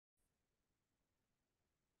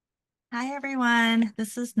Hi, everyone.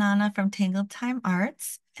 This is Nana from Tangled Time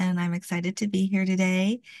Arts, and I'm excited to be here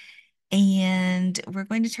today. And we're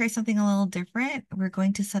going to try something a little different. We're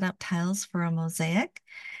going to set up tiles for a mosaic.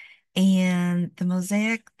 And the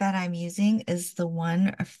mosaic that I'm using is the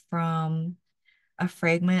one from a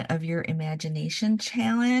Fragment of Your Imagination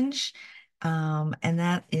challenge. And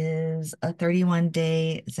that is a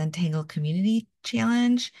 31-day Zentangle community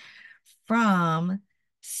challenge from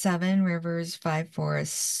Seven Rivers Five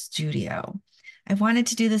Forests Studio. I've wanted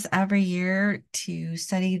to do this every year to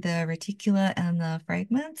study the reticula and the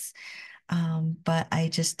fragments, but I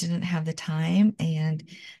just didn't have the time. And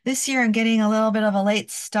this year I'm getting a little bit of a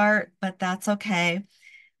late start, but that's okay.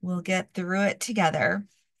 We'll get through it together.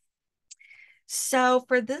 So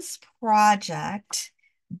for this project,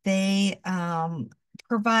 they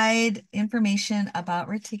provide information about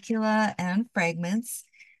reticula and fragments.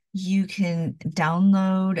 You can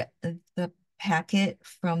download the packet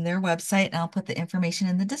from their website, and I'll put the information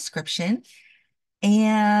in the description.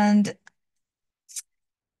 And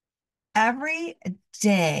every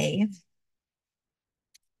day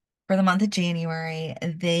for the month of January,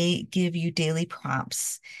 they give you daily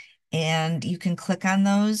prompts, and you can click on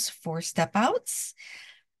those for step outs.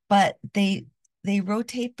 But they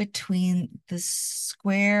rotate between the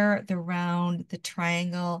square, the round, the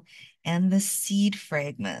triangle, and the seed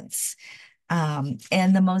fragments. And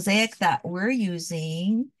the mosaic that we're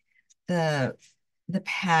using, the the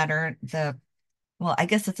pattern, well, I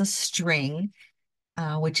guess it's a string,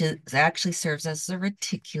 which is actually serves as the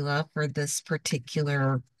reticula for this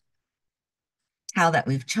particular tile that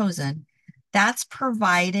we've chosen. That's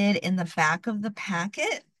provided in the back of the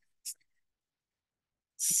packet.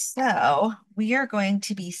 So we are going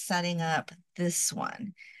to be setting up this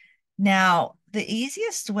one. Now, the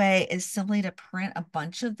easiest way is simply to print a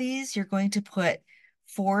bunch of these. You're going to put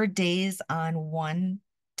 4 days on one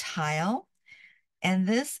tile. And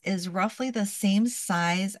this is roughly the same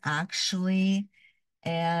size actually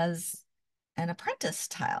as an apprentice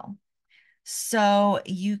tile. So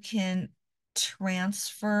you can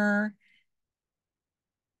transfer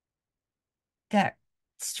that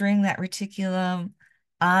string, that reticulum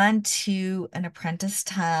onto an apprentice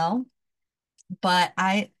tile.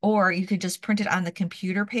 Or you could just print it on the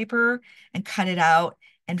computer paper and cut it out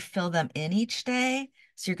and fill them in each day.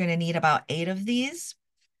 So you're going to need about 8 of these.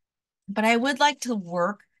 But I would like to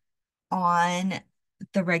work on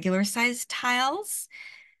the regular size tiles.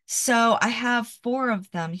 So I have 4 of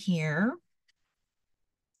them here.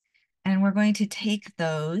 And we're going to take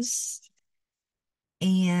those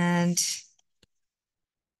and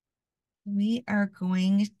we are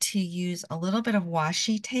going to use a little bit of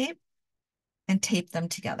washi tape and tape them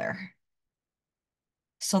together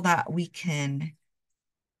so that we can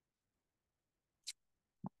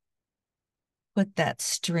put that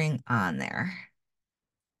string on there.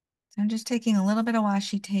 So I'm just taking a little bit of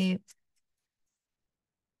washi tape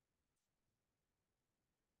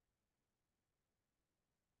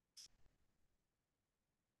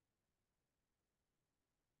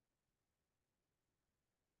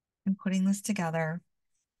and putting this together.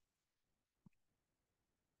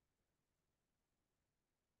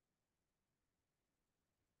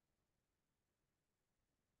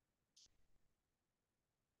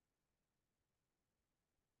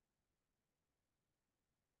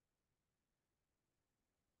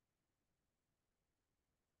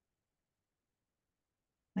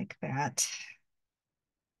 Like that.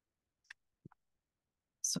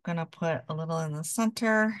 So I'm going to put a little in the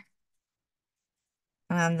center.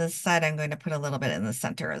 And on this side, I'm going to put a little bit in the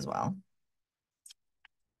center as well.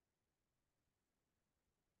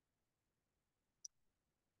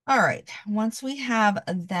 All right, once we have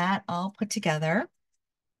that all put together,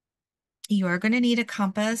 you are going to need a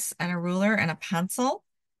compass and a ruler and a pencil.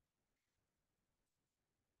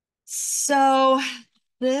 So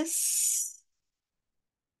this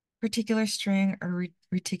particular string or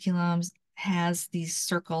reticulums has these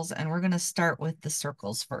circles, and we're going to start with the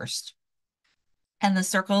circles first. And the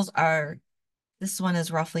circles are, this one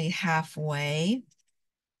is roughly halfway.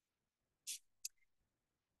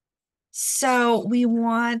 So we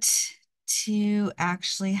want to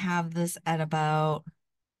actually have this at about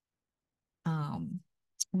 1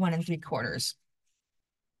 3/4.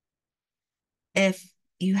 If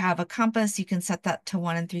you have a compass, you can set that to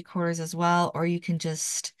 1 3/4 as well, or you can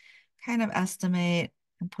just kind of estimate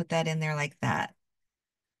and put that in there like that.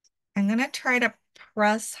 I'm gonna try to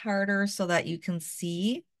press harder so that you can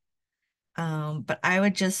see, but I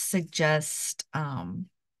would just suggest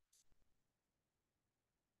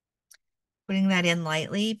putting that in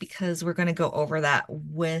lightly because we're gonna go over that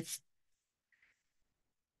with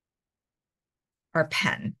our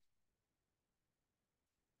pen.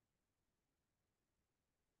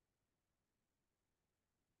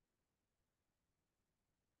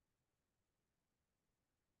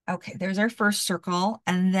 Okay, there's our first circle.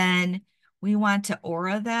 And then we want to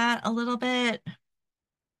aura that a little bit.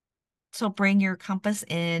 So bring your compass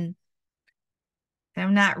in.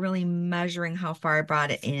 I'm not really measuring how far I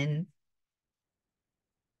brought it in.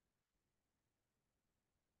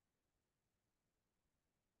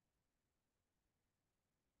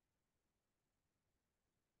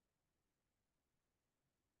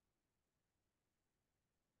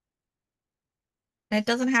 And it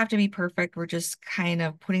doesn't have to be perfect. We're just kind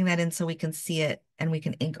of putting that in so we can see it and we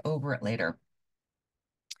can ink over it later.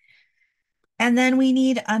 And then we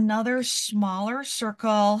need another smaller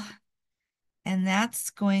circle, and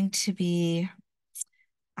that's going to be,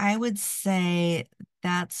 I would say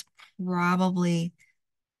that's probably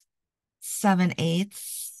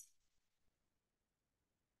 7/8.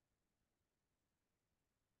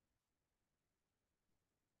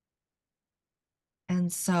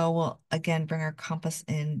 And so we'll again bring our compass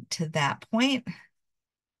in to that point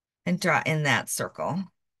and draw in that circle.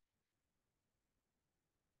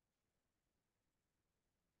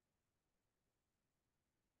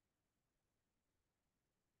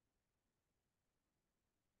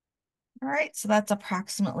 All right, so that's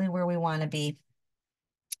approximately where we want to be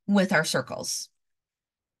with our circles.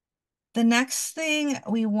 The next thing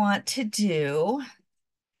we want to do,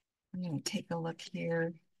 I'm going to take a look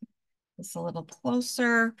here, just a little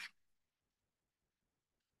closer.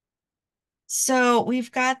 So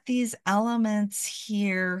we've got these elements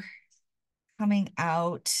here coming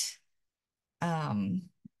out. And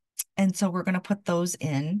so we're going to put those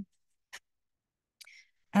in.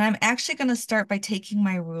 And I'm actually going to start by taking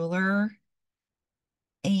my ruler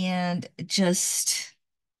and just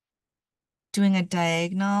doing a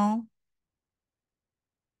diagonal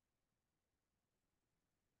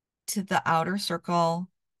to the outer circle,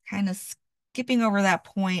 kind of skipping over that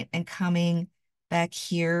point and coming back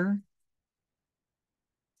here.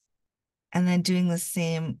 And then doing the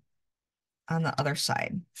same on the other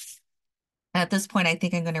side. At this point, I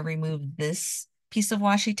think I'm going to remove this piece of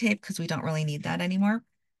washi tape because we don't really need that anymore.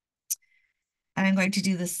 And I'm going to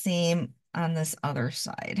do the same on this other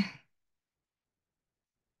side.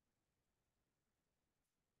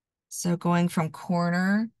 So going from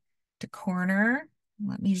corner to corner,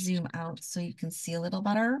 let me zoom out so you can see a little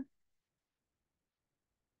better.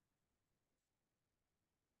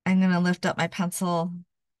 I'm going to lift up my pencil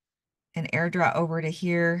and air draw over to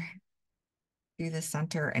here, through the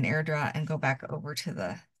center and air draw and go back over to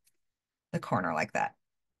the corner like that.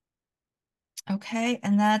 Okay,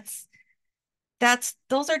 and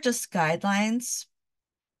those are just guidelines.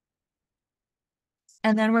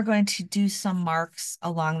 And then we're going to do some marks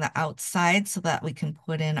along the outside so that we can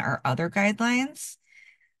put in our other guidelines.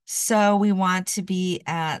 So we want to be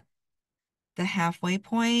at the halfway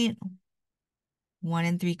point,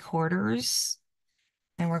 1 3/4.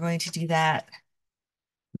 And we're going to do that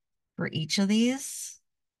for each of these.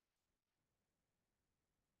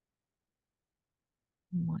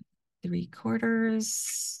 1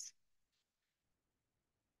 3/4.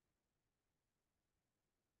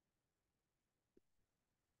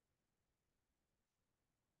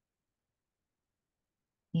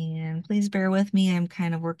 And please bear with me. I'm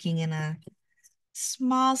kind of working in a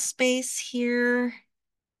small space here.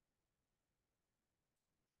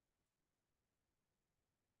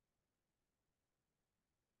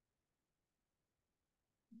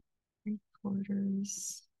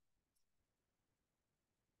 Three-quarters.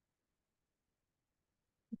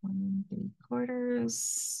 1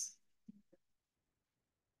 3/4.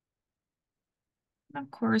 Of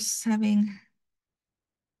course, having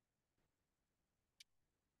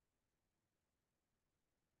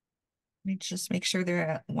let me just make sure they're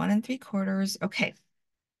at 1 3/4. Okay.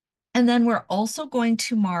 And then we're also going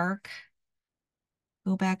to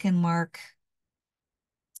go back and mark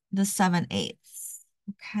the 7/8.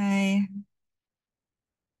 Okay.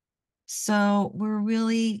 So we're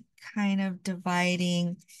really kind of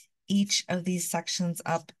dividing each of these sections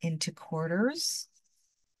up into quarters.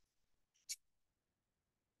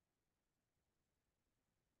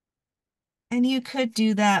 And you could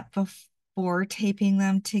do that before taping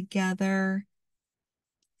them together.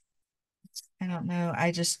 I don't know.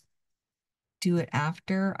 I just do it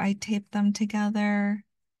after I tape them together.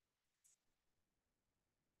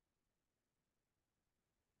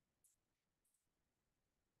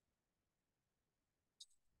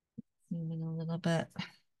 Zoom in a little bit. It's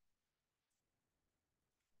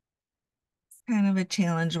kind of a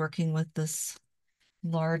challenge working with this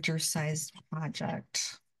larger sized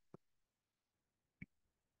project.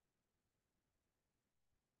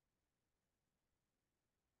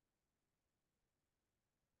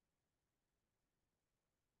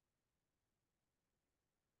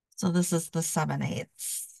 So this is the 7/8.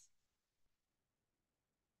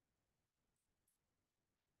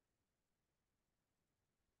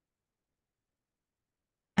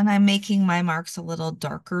 And I'm making my marks a little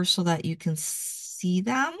darker so that you can see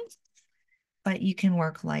them, but you can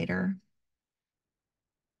work lighter.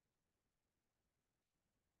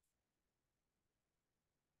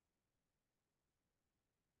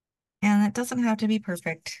 And it doesn't have to be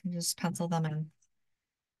perfect. You just pencil them in.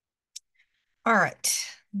 All right,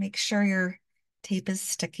 make sure your tape is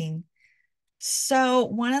sticking. So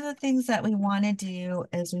one of the things that we want to do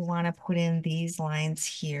is we want to put in these lines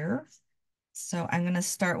here. So I'm going to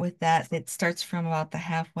start with that. It starts from about the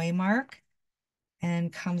halfway mark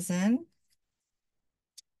and comes in.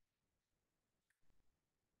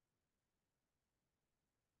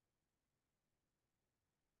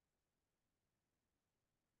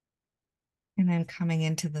 And then coming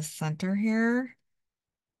into the center here.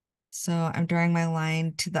 So I'm drawing my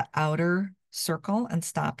line to the outer circle and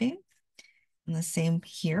stopping. And the same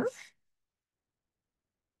here.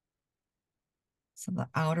 So the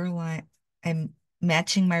outer line, I'm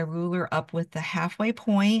matching my ruler up with the halfway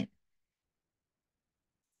point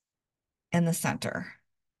and the center,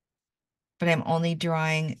 but I'm only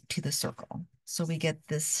drawing to the circle. So we get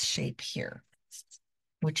this shape here,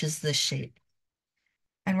 which is this shape.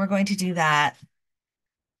 And we're going to do that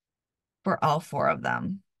for all four of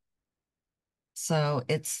them. So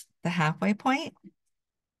it's the halfway point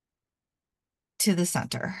to the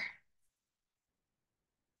center.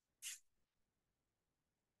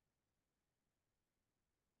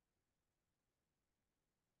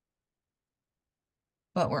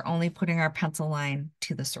 But we're only putting our pencil line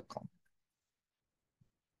to the circle.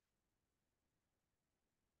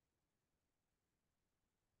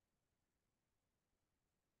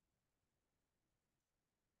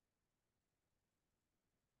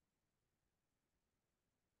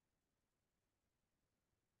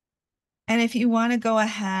 And if you want to go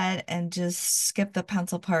ahead and just skip the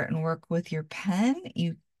pencil part and work with your pen,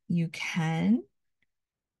 you can.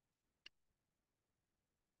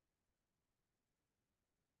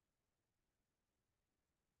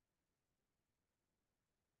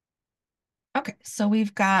 Okay, so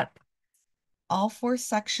we've got all four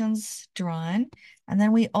sections drawn, and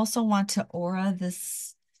then we also want to aura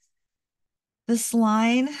this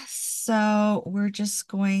line. So we're just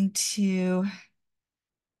going to,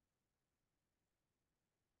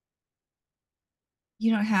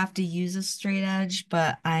 you don't have to use a straight edge,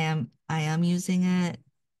 but I am using it.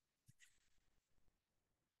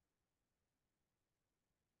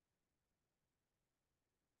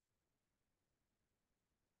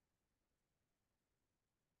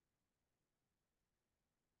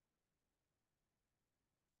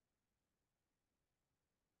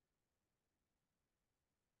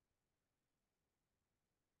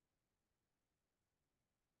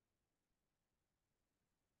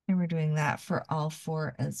 And we're doing that for all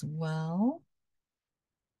four as well.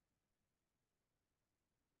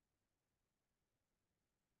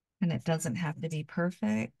 And it doesn't have to be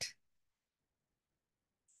perfect.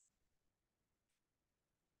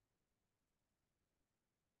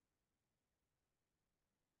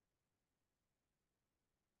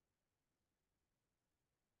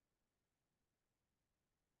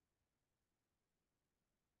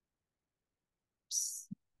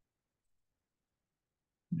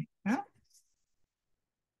 Like that.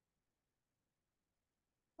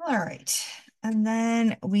 All right. And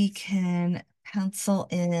then we can pencil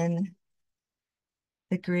in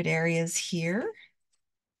the grid areas here.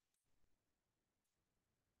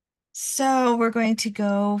 So we're going to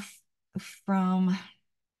go from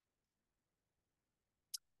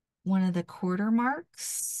one of the quarter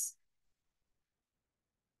marks,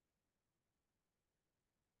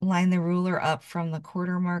 line the ruler up from the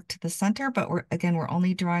quarter mark to the center, but we're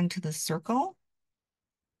only drawing to the circle.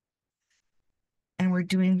 And we're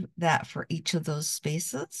doing that for each of those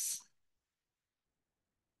spaces.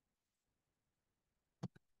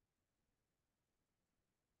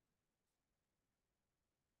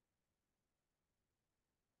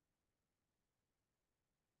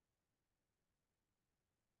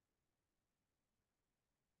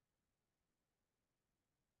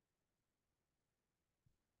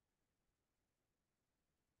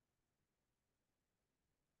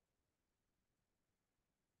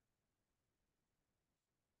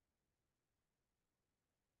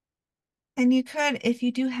 And you could, if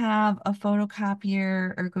you do have a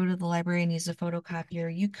photocopier or go to the library and use a photocopier,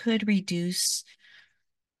 you could reduce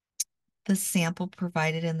the sample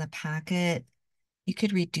provided in the packet. You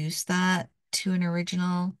could reduce that to an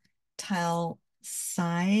original tile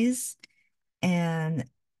size and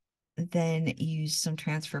then use some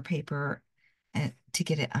transfer paper to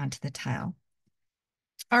get it onto the tile.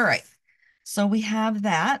 All right, so we have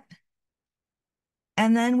that.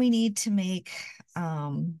 And then we need to make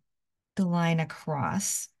the line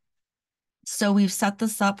across. So we've set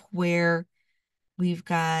this up where we've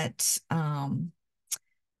got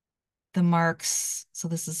the marks. So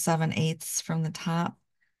this is 7/8 from the top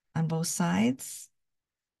on both sides.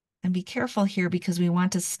 And be careful here because we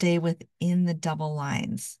want to stay within the double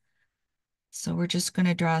lines. So we're just going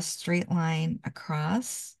to draw a straight line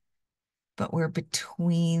across, but we're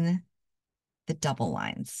between the double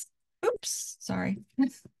lines. Oops, sorry.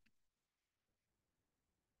 And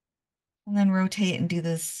then rotate and do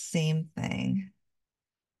the same thing.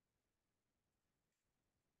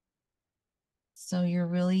 So you're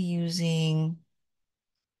really using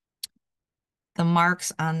the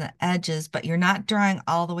marks on the edges, but you're not drawing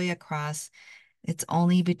all the way across. It's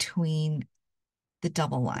only between the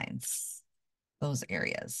double lines, those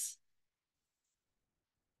areas.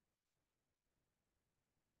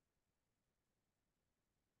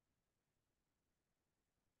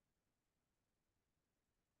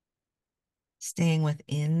 Staying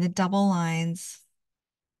within the double lines.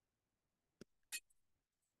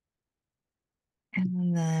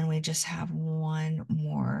 And then we just have one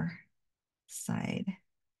more side.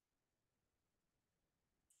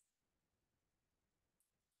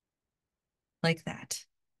 Like that.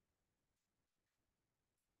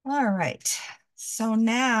 All right. So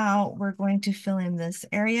now we're going to fill in this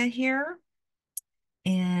area here.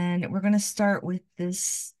 And we're going to start with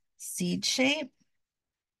this seed shape.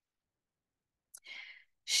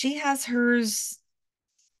 She has hers,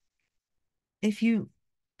 if you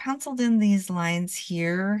penciled in these lines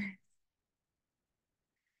here,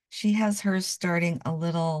 she has hers starting a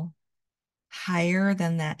little higher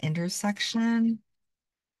than that intersection.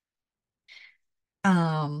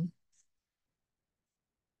 Um,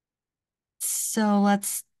 so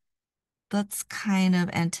let's kind of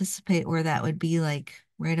anticipate where that would be, like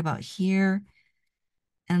right about here,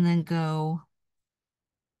 and then go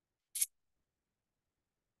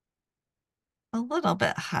a little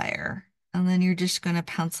bit higher. And then you're just going to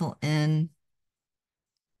pencil in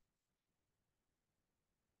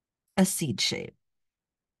a seed shape.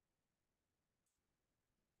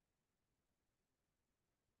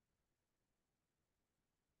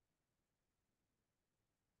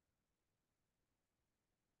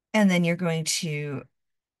 And then you're going to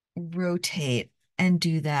rotate and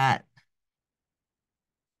do that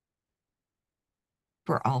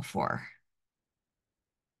for all four.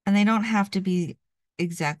 And they don't have to be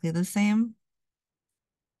exactly the same.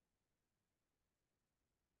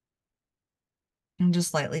 I'm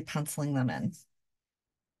just lightly penciling them in.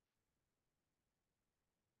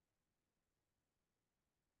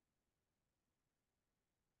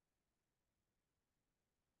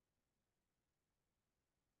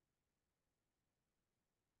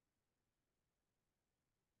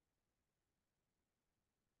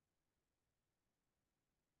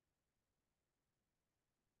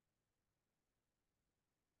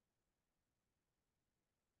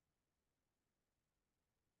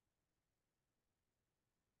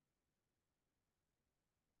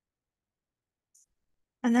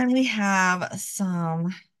 And then we have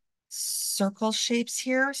some circle shapes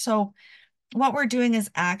here. So what we're doing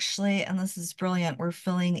is actually, and this is brilliant, we're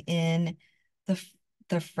filling in the,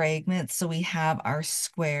 the fragments. So we have our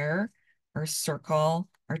square, our circle,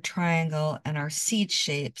 our triangle, and our seed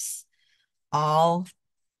shapes all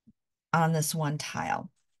on this one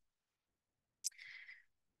tile.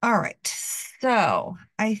 All right, so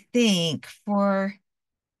I think for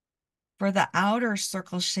the outer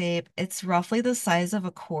circle shape, it's roughly the size of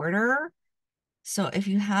a quarter. So if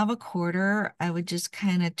you have a quarter, I would just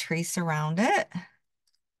kind of trace around it,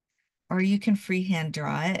 or you can freehand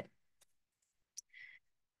draw it.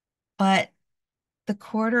 But the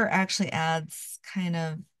quarter actually adds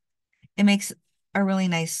it makes a really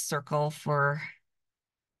nice circle for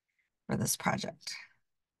this project.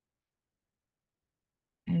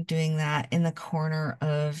 I'm doing that in the corner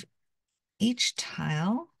of each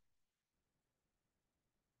tile.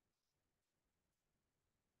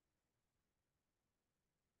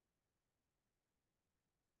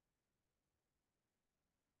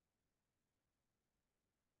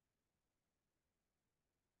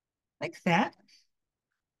 Like that.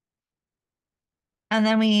 And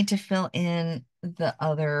then we need to fill in the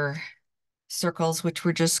other circles, which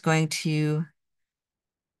we're just going to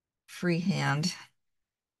freehand.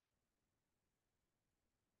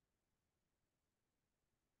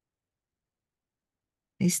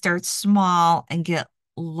 They start small and get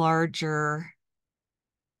larger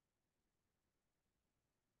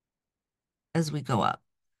as we go up.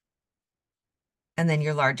 And then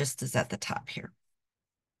your largest is at the top here.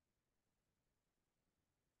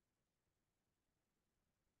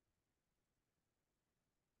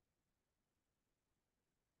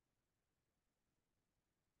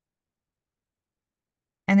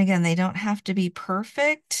 And again, they don't have to be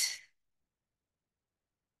perfect.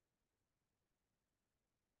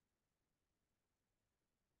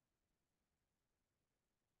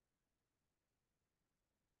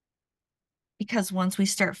 Because once we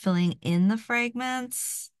start filling in the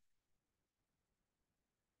fragments,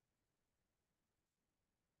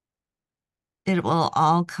 it will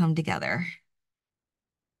all come together.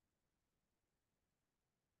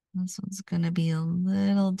 This one's going to be a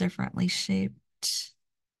little differently shaped.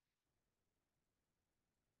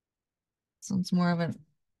 This one's more of an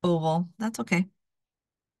oval. That's okay.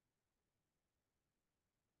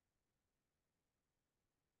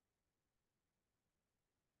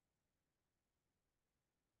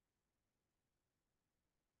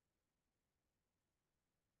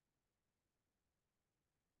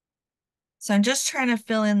 So I'm just trying to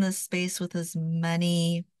fill in this space with as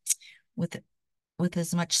many, with with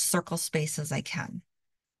as much circle space as I can.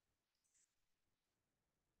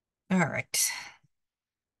 All right. Let's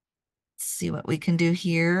see what we can do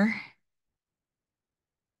here.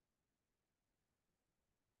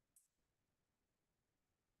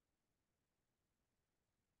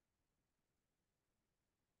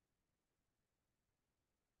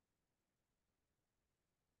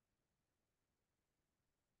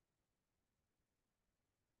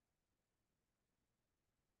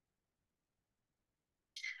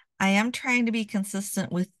 I am trying to be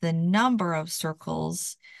consistent with the number of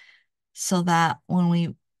circles so that when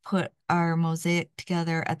we put our mosaic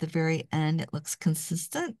together at the very end, it looks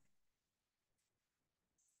consistent.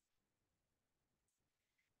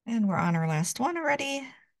 And we're on our last one already.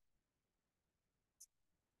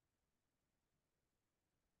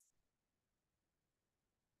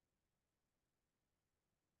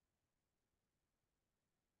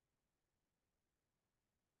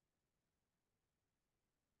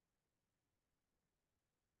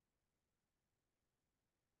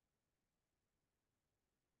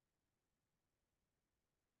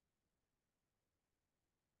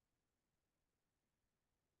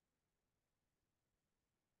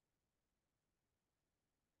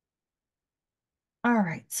 All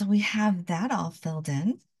right, so we have that all filled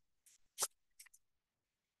in.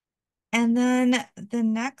 And then the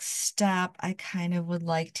next step I kind of would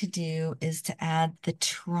like to do is to add the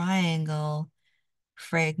triangle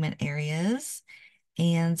fragment areas.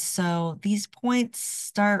 And so these points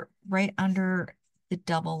start right under the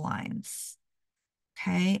double lines,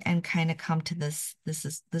 okay? And kind of come to this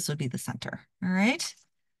would be the center, all right?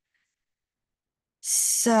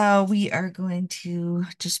 So we are going to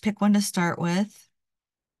just pick one to start with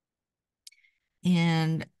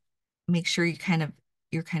and make sure you're kind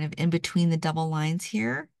of in between the double lines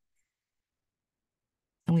here.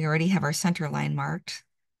 And we already have our center line marked.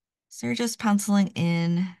 So you're just penciling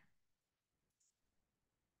in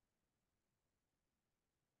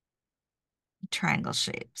triangle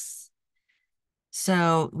shapes.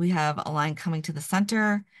 So we have a line coming to the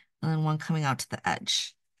center and then one coming out to the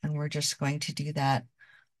edge. And we're just going to do that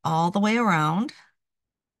all the way around.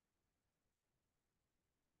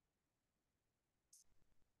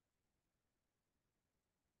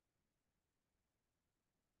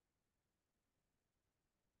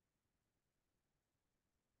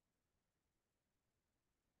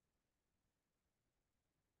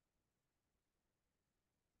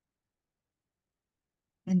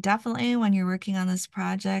 And definitely when you're working on this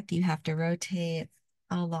project, you have to rotate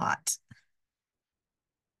a lot.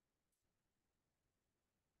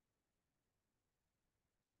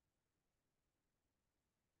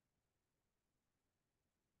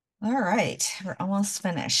 All right, we're almost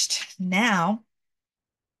finished. Now,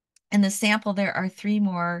 in the sample, there are three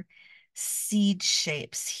more seed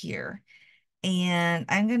shapes here. And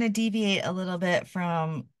I'm going to deviate a little bit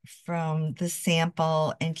from the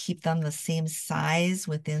sample and keep them the same size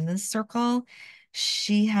within the circle.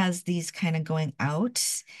 She has these kind of going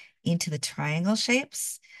out into the triangle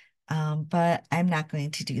shapes, but I'm not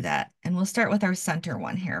going to do that. And we'll start with our center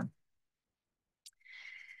one here.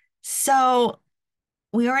 So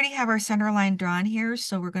we already have our center line drawn here,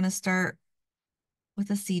 so we're going to start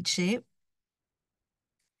with a seed shape.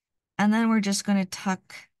 And then we're just going to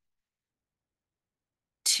tuck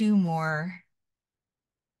two more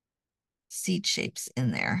seed shapes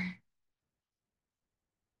in there.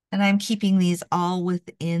 And I'm keeping these all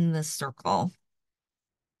within the circle.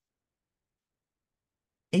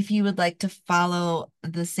 If you would like to follow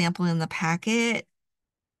the sample in the packet,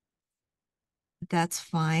 That's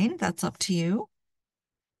fine. That's up to you.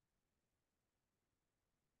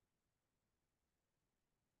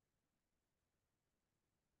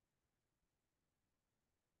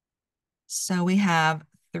 So we have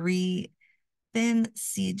three thin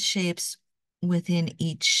seed shapes within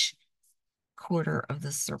each quarter of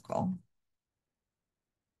the circle.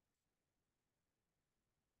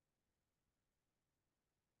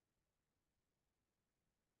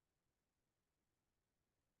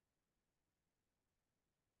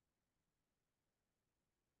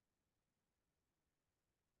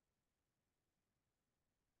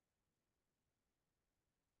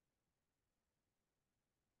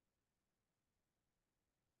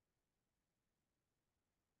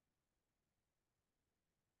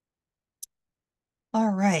 All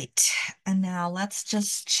right. And now let's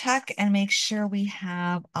just check and make sure we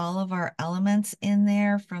have all of our elements in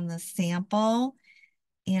there from the sample.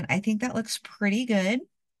 And I think that looks pretty good.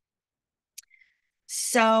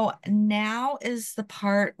 So now is the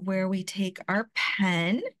part where we take our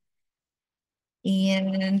pen,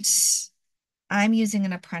 and I'm using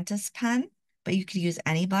an apprentice pen, but you could use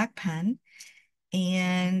any black pen.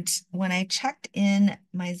 And when I checked in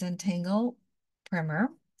my Zentangle primer,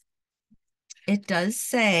 it does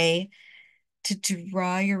say to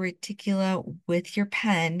draw your reticula with your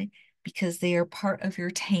pen because they are part of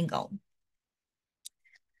your tangle.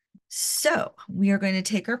 So we are going to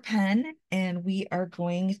take our pen and we are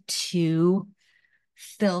going to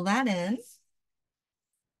fill that in.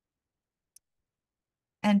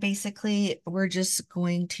 And basically, we're just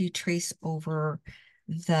going to trace over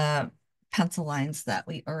the pencil lines that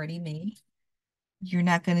we already made. You're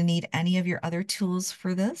not going to need any of your other tools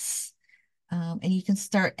for this. And you can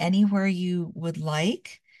start anywhere you would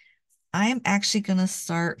like. I'm actually going to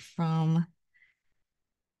start from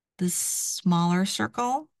this smaller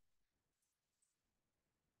circle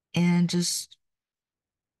and just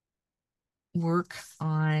work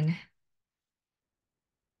on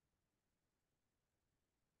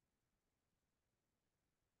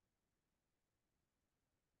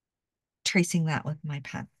tracing that with my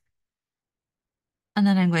pen. And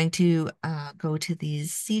then I'm going to go to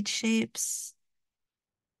these seed shapes.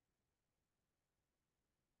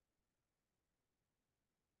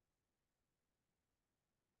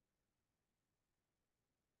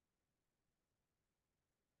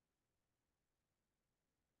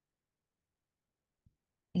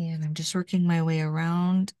 And I'm just working my way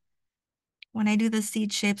around. When I do the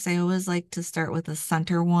seed shapes, I always like to start with the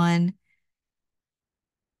center one.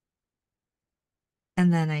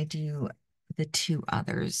 And then I do the two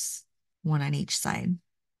others, one on each side.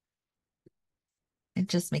 It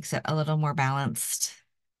just makes it a little more balanced.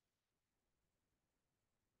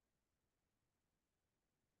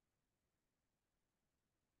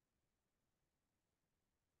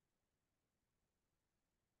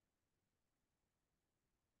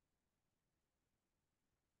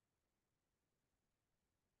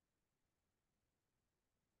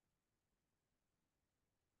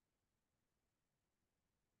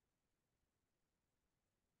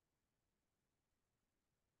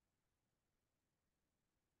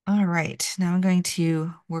 All right, now I'm going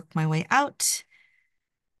to work my way out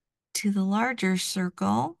to the larger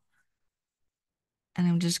circle. And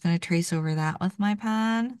I'm just going to trace over that with my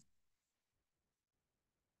pen.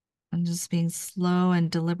 I'm just being slow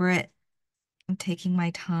and deliberate and taking my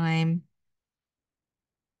time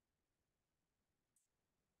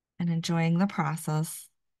and enjoying the process.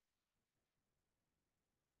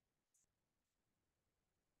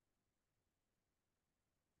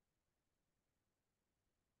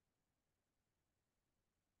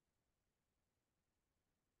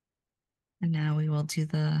 And now we will do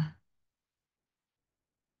the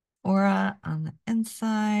aura on the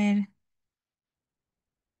inside.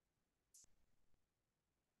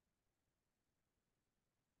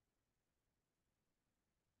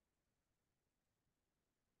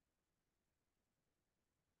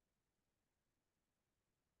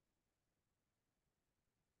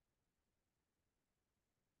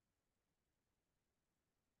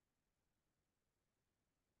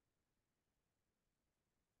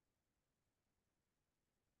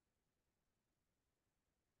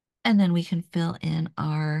 And then we can fill in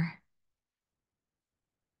our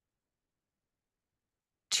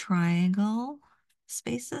triangle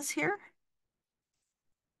spaces here.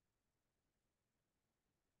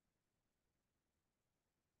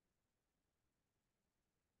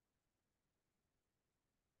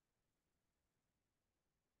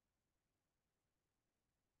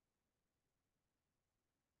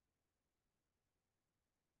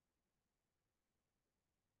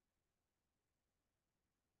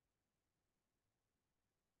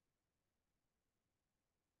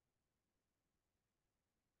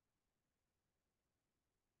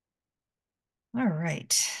 All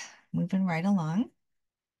right, moving right along.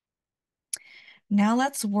 Now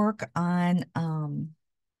let's work on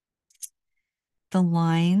the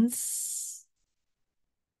lines.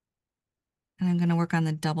 And I'm going to work on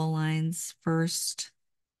the double lines first.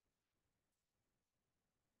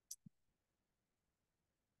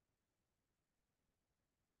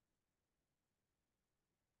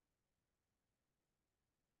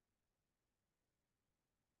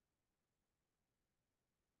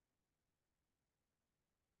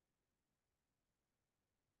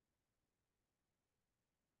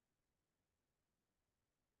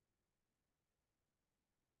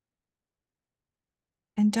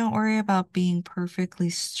 And don't worry about being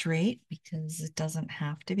perfectly straight because it doesn't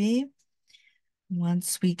have to be.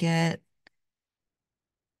 Once we get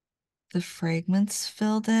the fragments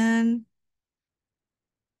filled in,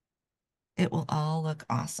 it will all look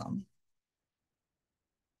awesome.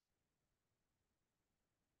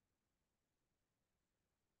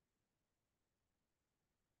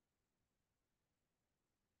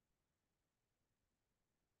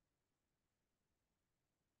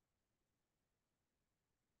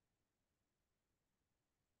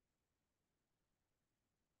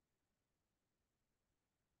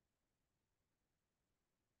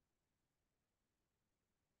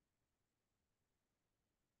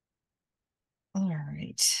 All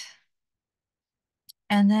right.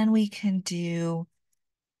 And then we can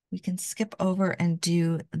skip over and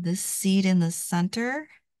do this seed in the center.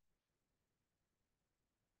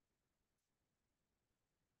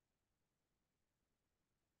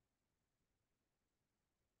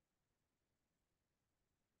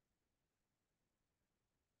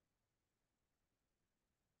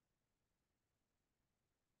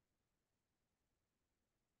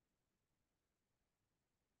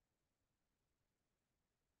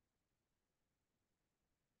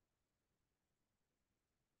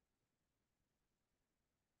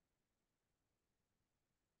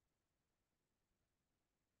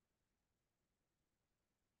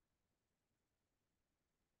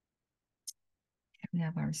 We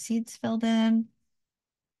have our seeds filled in.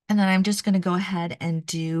 And then I'm just going to go ahead and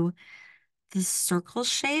do the circle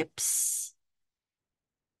shapes.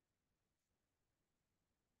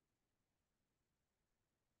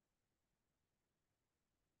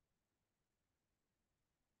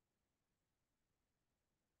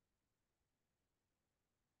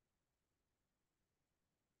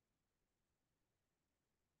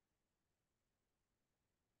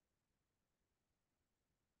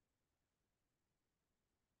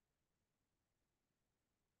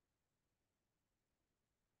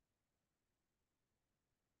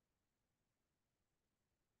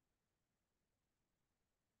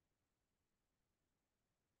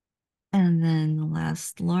 And then the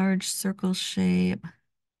last large circle shape.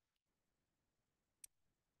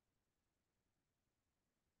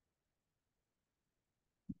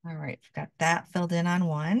 All right, got that filled in on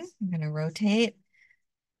one. I'm going to rotate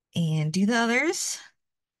and do the others.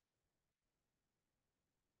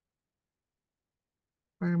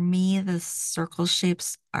 For me, the circle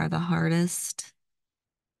shapes are the hardest.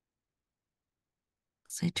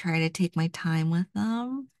 So I try to take my time with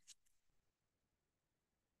them.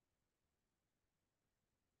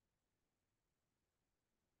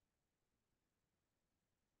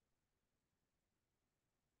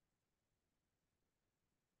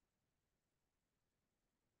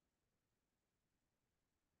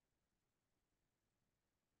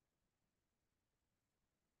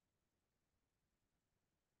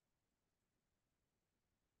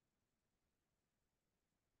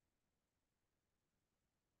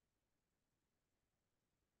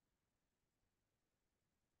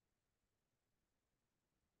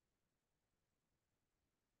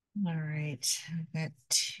 All right, I've got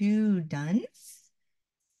two done.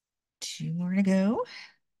 Two more to go.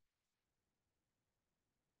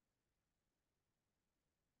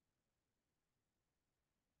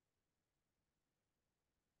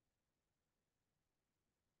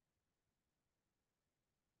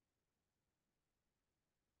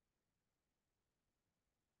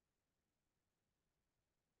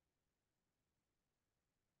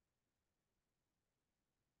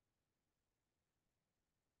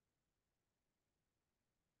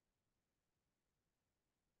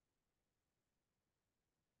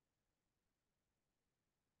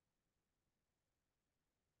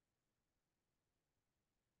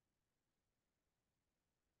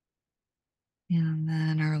 And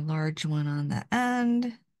then our large one on the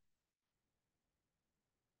end.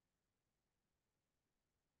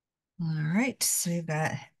 All right, so we've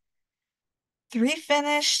got three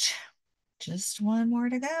finished, just one more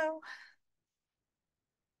to go.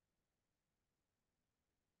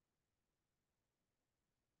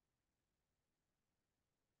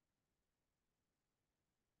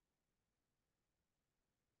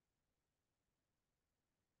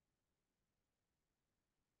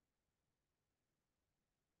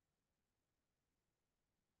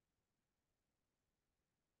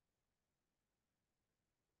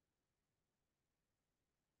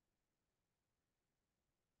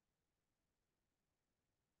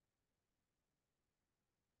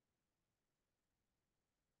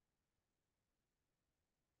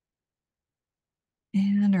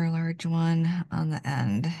 And our large one on the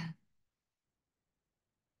end.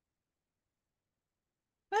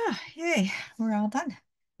 Ah, yay, we're all done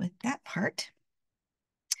with that part.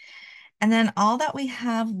 And then all that we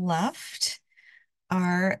have left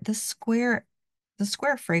are the square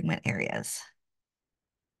fragment areas.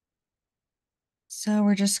 So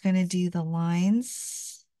we're just going to do the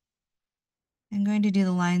lines. I'm going to do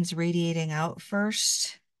the lines radiating out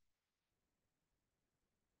first.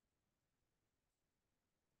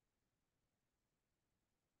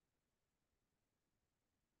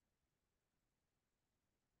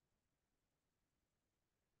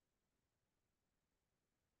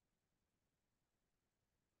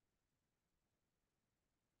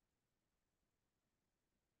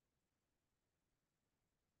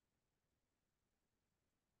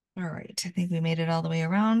 All right, I think we made it all the way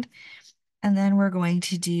around. And then we're going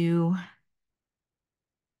to do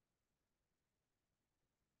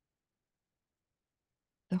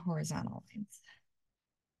the horizontal lines.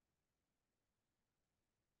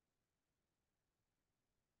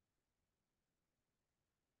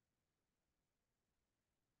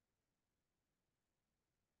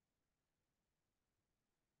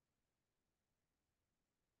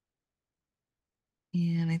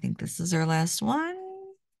 And I think this is our last one.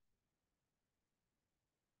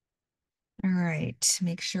 All right,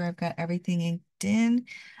 make sure I've got everything inked in.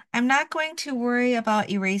 I'm not going to worry about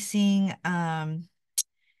erasing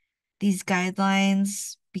these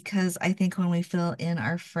guidelines because I think when we fill in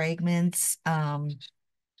our fragments,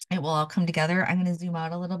 it will all come together. I'm going to zoom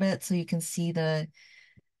out a little bit so you can see the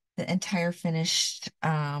entire finished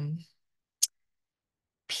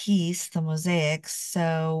piece, the mosaic.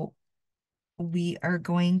 So we are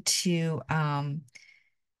going to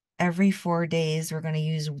every 4 days, we're going to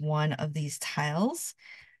use one of these tiles.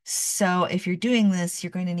 So if you're doing this,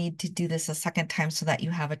 you're going to need to do this a second time so that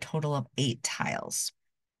you have a total of 8 tiles.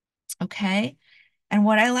 Okay. And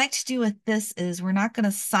what I like to do with this is we're not going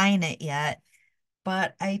to sign it yet,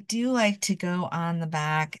 but I do like to go on the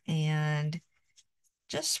back and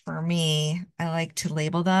just for me, I like to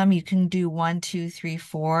label them. You can do 1, 2, 3,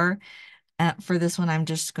 4. For this one, I'm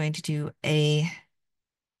just going to do A,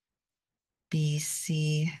 B,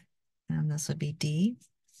 C, and this would be D.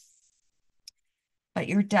 But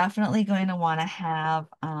you're definitely going to want to have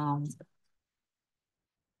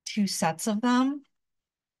 2 sets of them,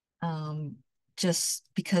 um, just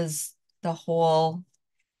because the whole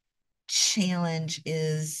challenge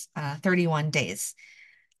is 31 days.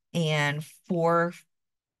 And four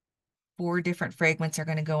different fragments are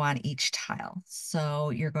going to go on each tile. So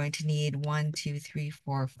you're going to need 1, 2, 3,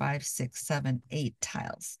 4, 5, 6, 7, 8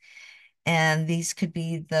 tiles. And these could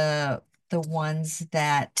be the ones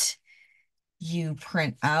that you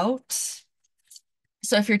print out.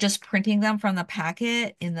 So if you're just printing them from the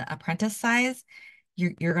packet in the apprentice size,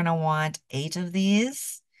 you're going to want 8 of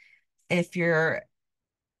these. If you're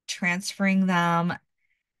transferring them,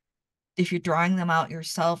 if you're drawing them out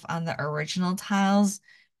yourself on the original tiles,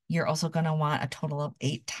 you're also going to want a total of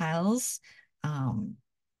 8 tiles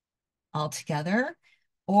altogether.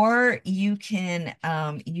 Or you can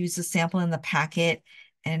use the sample in the packet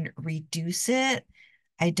and reduce it.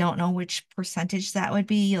 I don't know which percentage that would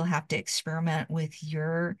be. You'll have to experiment with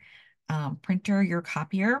your printer, your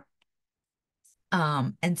copier,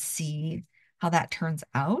 and see how that turns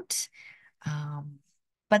out. Um,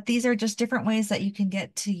 but these are just different ways that you can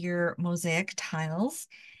get to your mosaic tiles.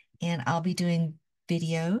 And I'll be doing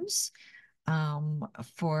videos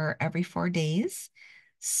for every 4 days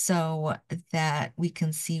so that we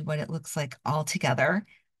can see what it looks like all together.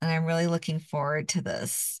 And I'm really looking forward to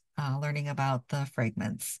this, learning about the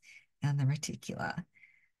fragments and the reticula.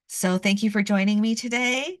 So thank you for joining me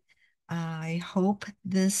today. I hope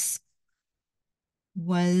this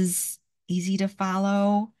was easy to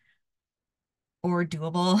follow or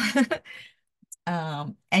doable.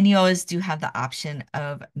 And you always do have the option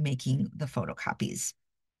of making the photocopies.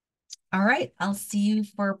 All right, I'll see you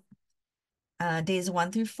for days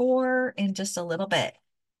 1 through 4 in just a little bit.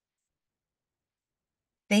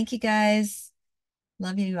 Thank you guys.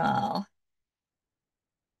 Love you all.